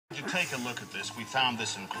Gadget, take a look at this. We found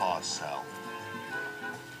this in Claw's cell.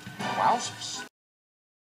 Wowzers.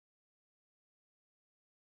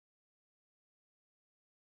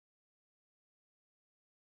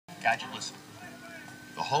 Gadget, listen.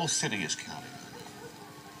 The whole city is counting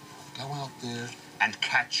on you. Go out there and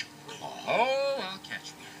catch Claw. Oh, I'll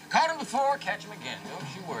catch him. Caught him before, catch him again.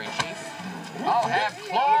 Don't you worry, Chief. I'll have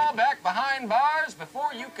Claw back behind bars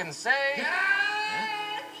before you can say...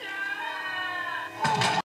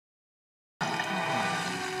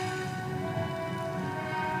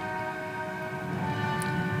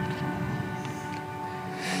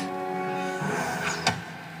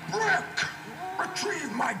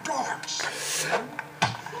 Retrieve my dogs.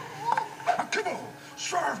 Kibble,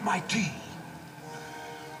 serve my tea.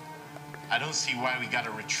 I don't see why we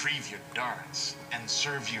gotta retrieve your darts and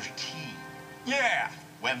serve your tea. Yeah.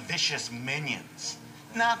 We're vicious minions,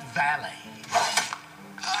 not valets.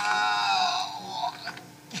 Oh.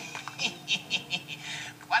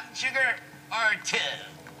 1 sugar or 2?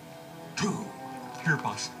 2. Here,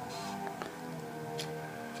 boss.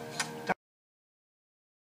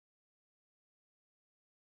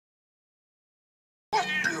 What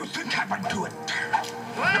do you think happened to it?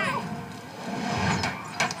 Well,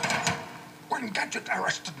 When Gadget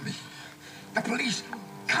arrested me, the police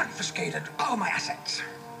confiscated all my assets.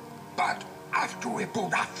 But after we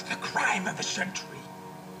pulled off the crime of the century,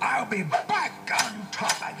 I'll be back on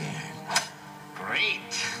top again.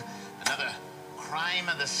 great. Another crime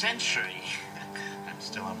of the century. I'm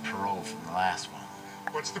still on parole from the last one.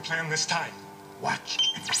 What's the plan this time? Watch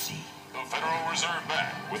and see. The Federal Reserve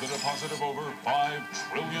Bank, with a deposit of over $5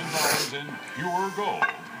 trillion in pure gold,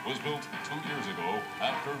 was built 2 years ago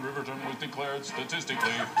after Riverton was declared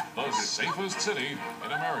statistically the safest city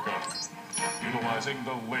in America. Utilizing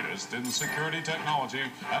the latest in security technology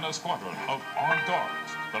and a squadron of armed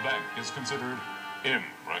guards, the bank is considered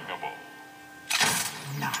impregnable.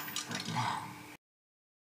 Not for long.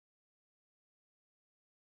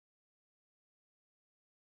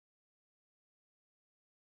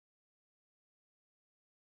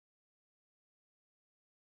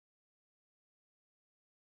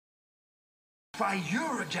 Why,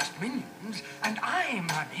 you're just minions, and I'm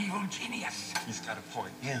an evil genius. He's got a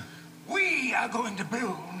point. Yeah. We are going to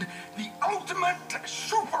build the ultimate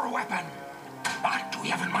super weapon. But we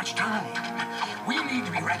haven't much time. We need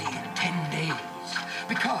to be ready in 10 days.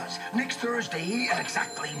 Because next Thursday at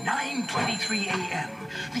exactly 9:23 a.m.,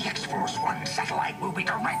 the X-Force One satellite will be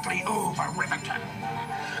directly over Riverton.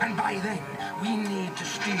 And by then, we need to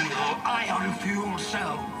steal ion fuel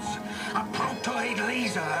cells, a protoid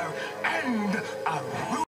laser, and a